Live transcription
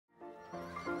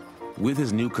With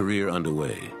his new career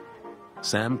underway,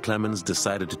 Sam Clemens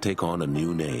decided to take on a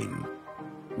new name,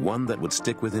 one that would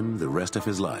stick with him the rest of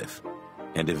his life,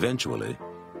 and eventually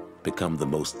become the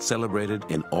most celebrated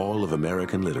in all of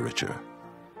American literature.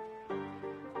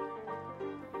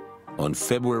 On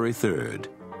February 3rd,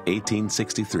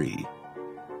 1863,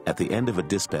 at the end of a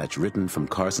dispatch written from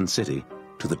Carson City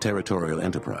to the Territorial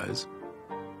Enterprise,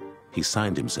 he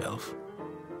signed himself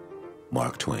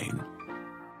Mark Twain.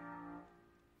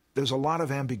 There's a lot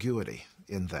of ambiguity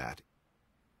in that.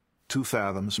 2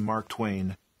 fathoms, Mark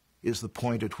Twain, is the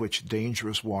point at which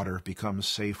dangerous water becomes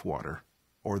safe water,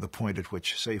 or the point at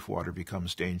which safe water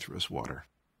becomes dangerous water.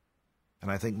 And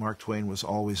I think Mark Twain was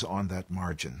always on that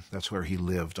margin. That's where he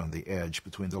lived, on the edge,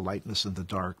 between the lightness and the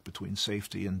dark, between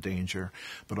safety and danger,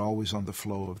 but always on the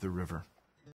flow of the river.